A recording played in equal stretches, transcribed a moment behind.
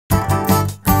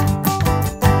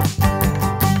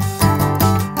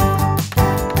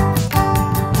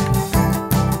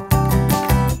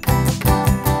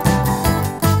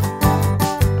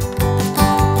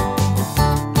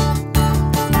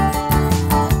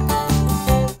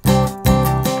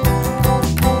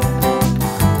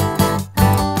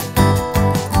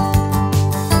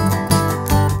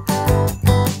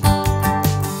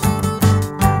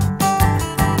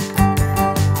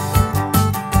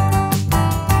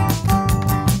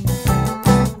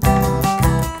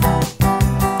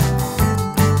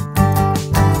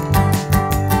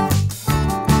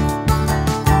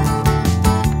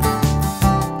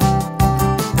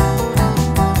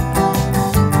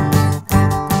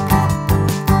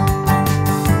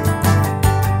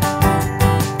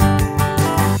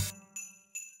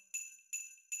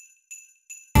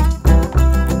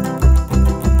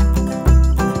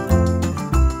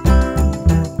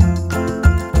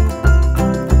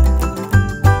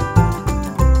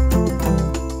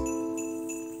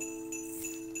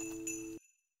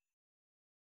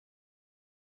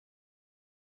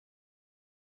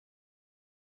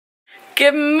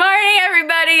Good morning,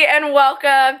 everybody, and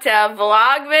welcome to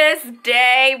Vlogmas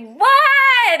Day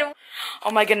 1!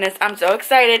 Oh my goodness, I'm so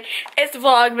excited. It's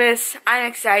Vlogmas. I'm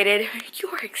excited.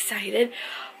 You're excited.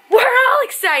 We're all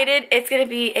excited. It's going to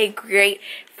be a great,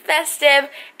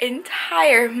 festive,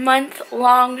 entire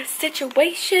month-long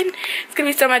situation. It's going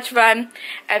to be so much fun.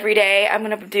 Every day, I'm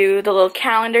going to do the little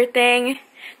calendar thing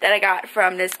that I got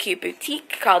from this cute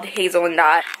boutique called Hazel and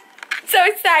Dot. So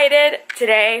excited.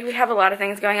 Today we have a lot of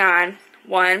things going on.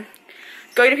 One,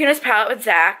 going to Peanut's Palette with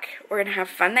Zach. We're gonna have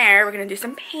fun there. We're gonna do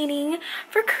some painting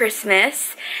for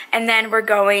Christmas, and then we're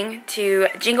going to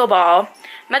Jingle Ball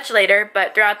much later,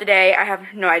 but throughout the day I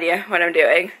have no idea what I'm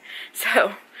doing,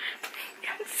 so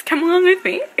just come along with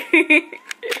me.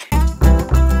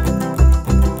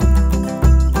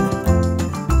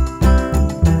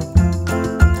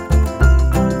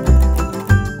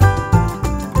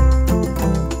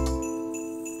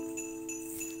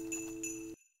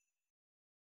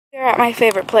 We're at my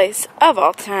favorite place of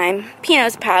all time,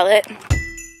 Peanut's Palette.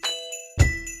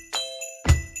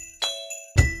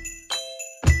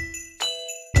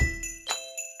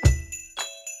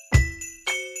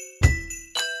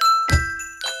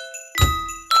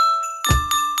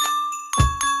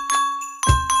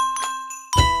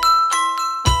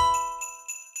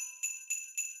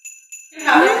 You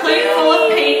have a plate full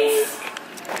of paints.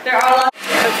 They're all up.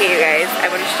 Okay, you guys, I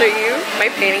want to show you my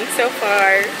painting so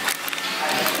far.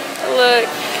 Look.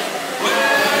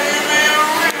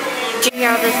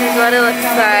 Yeah, this is what it looks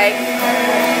like.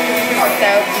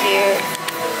 So cute.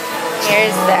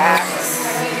 Here's that.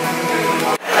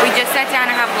 We just sat down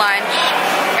to have lunch.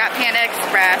 Got Panda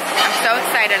Express. I'm so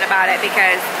excited about it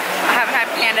because I haven't had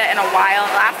Panda in a while.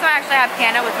 The last time I actually had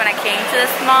Panda was when I came to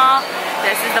this mall.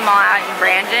 This is the mall out in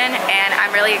Brandon, and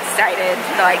I'm really excited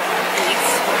to like eat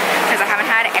because I haven't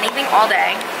had anything all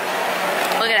day.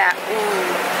 Look at that.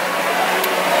 Ooh.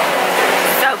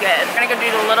 So good. I'm gonna go do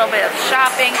a little bit of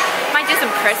shopping. Might do some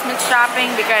Christmas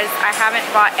shopping because I haven't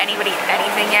bought anybody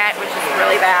anything yet, which is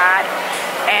really bad.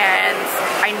 And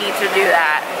I need to do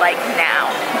that, like, now.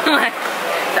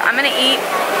 So I'm gonna eat,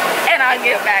 and I'll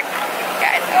get back,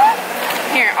 guys.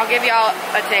 Here, I'll give y'all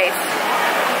a taste.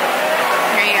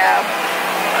 Here you go.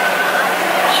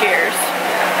 Cheers.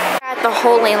 At the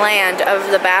Holy Land of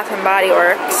the Bath and Body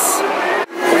Works.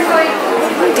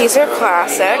 These are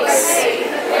classics.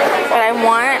 But I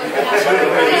want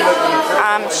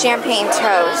champagne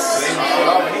toast.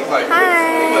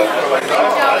 Hi.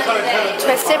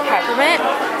 Twisted peppermint.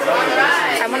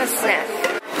 I want to sniff.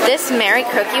 This Mary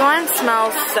Cookie one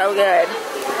smells so good.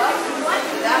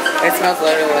 It smells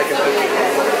literally like a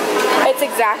cookie. It's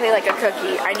exactly like a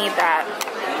cookie. I need that.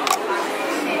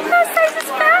 How size is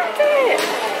basket?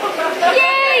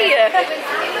 Yay!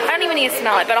 I don't even need to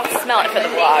smell it, but I'll smell it for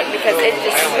the vlog because it's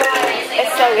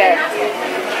so good.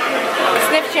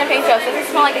 Sniff champagne toast. Does it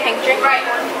smell like a pink drink?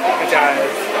 It does.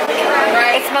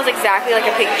 It smells exactly like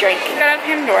a pink drink. I got a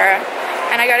Pandora,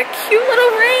 and I got a cute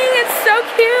little ring. It's so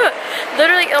cute.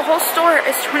 Literally, the whole store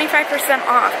is 25%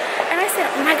 off. And I said,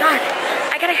 oh my god,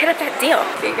 I gotta hit up that deal.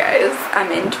 Okay guys,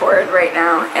 I'm in Torrid right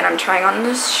now, and I'm trying on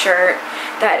this shirt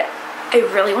that I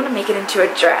really want to make it into a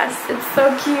dress. It's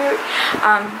so cute.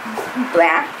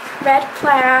 Black, red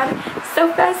plaid.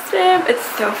 So festive. It's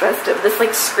so festive. This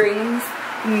like screams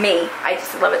me. I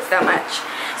just love it so much.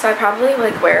 So I probably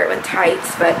like wear it with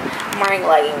tights, but I'm wearing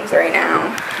leggings right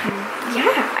now.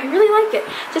 Yeah, I really like it.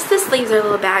 Just the sleeves are a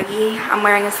little baggy. I'm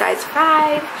wearing a size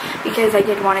 5 because I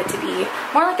did want it to be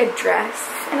more like a dress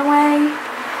in a way.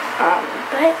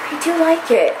 But I do like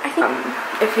it. I think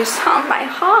if you saw my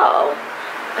haul,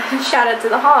 shout out to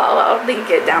the haul, I'll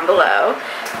link it down below.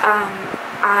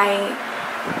 I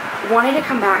wanted to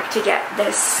come back to get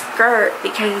this skirt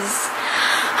because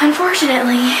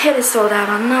unfortunately it is sold out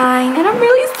online and I'm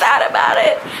really sad about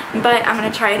it. But I'm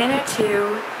gonna try it in here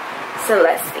too. So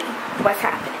let's see what's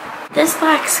happening. This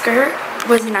black skirt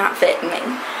was not fitting me.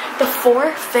 The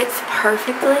 4 fits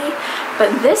perfectly,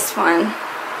 but this one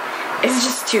is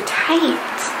just too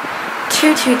tight.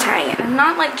 Too tight. I'm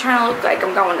not like trying to look like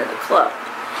I'm going to the club,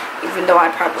 even though I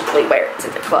probably wear it to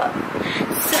the club.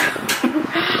 So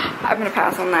I'm gonna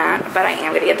pass on that, but I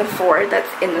am gonna get the 4 that's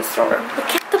in the store.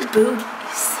 Look at the booties.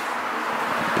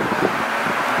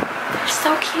 They're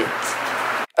so cute.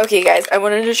 Okay guys, I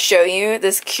wanted to show you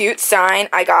this cute sign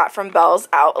I got from Belle's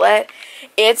Outlet.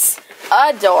 It's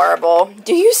adorable.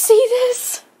 Do you see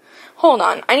this? Hold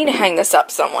on, I need to hang this up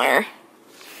somewhere.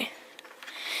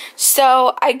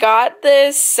 So I got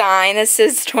this sign that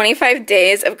says 25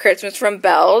 days of Christmas from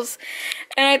Bells,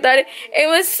 and I thought it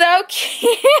was so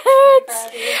cute.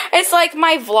 It's like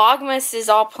my Vlogmas is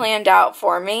all planned out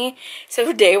for me.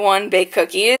 So day 1, bake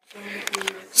cookies.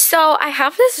 So I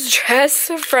have this dress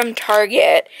from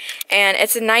Target, and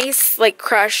it's a nice like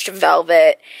crushed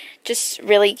velvet, just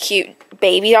really cute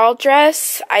baby doll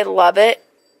dress. I love it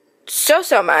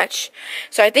so much.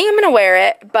 So I think I'm gonna wear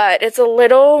it, but it's a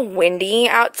little windy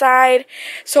outside,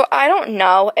 so I don't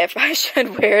know if I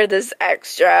should wear this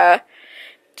extra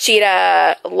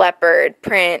cheetah leopard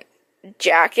print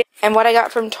jacket. And what I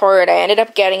got from Torrid, I ended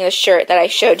up getting the shirt that I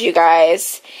showed you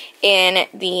guys in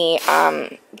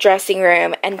the dressing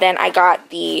room, and then I got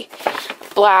the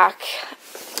black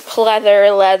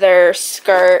pleather leather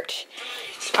skirt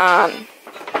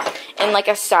in like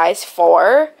a size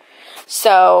 4.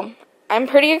 So I'm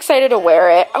pretty excited to wear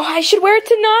it. Oh, I should wear it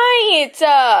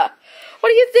tonight. What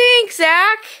do you think,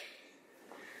 Zach?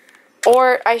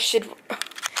 Or I should...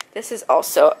 This is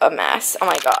also a mess. Oh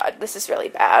my god, this is really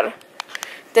bad.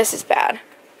 This is bad.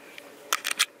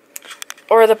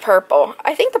 Or the purple.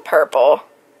 I think the purple.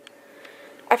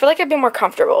 I feel like I'd be more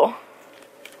comfortable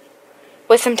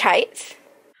with some tights.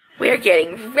 We are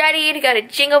getting ready to go to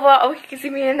Jingle Ball. Oh, you can see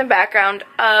me in the background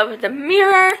of the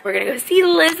mirror. We're gonna go see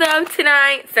Lizzo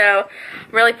tonight, so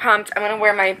I'm really pumped. I'm gonna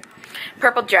wear my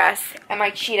purple dress and my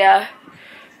cheetah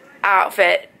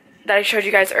outfit that I showed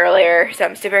you guys earlier, so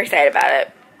I'm super excited about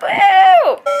it.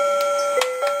 Woo!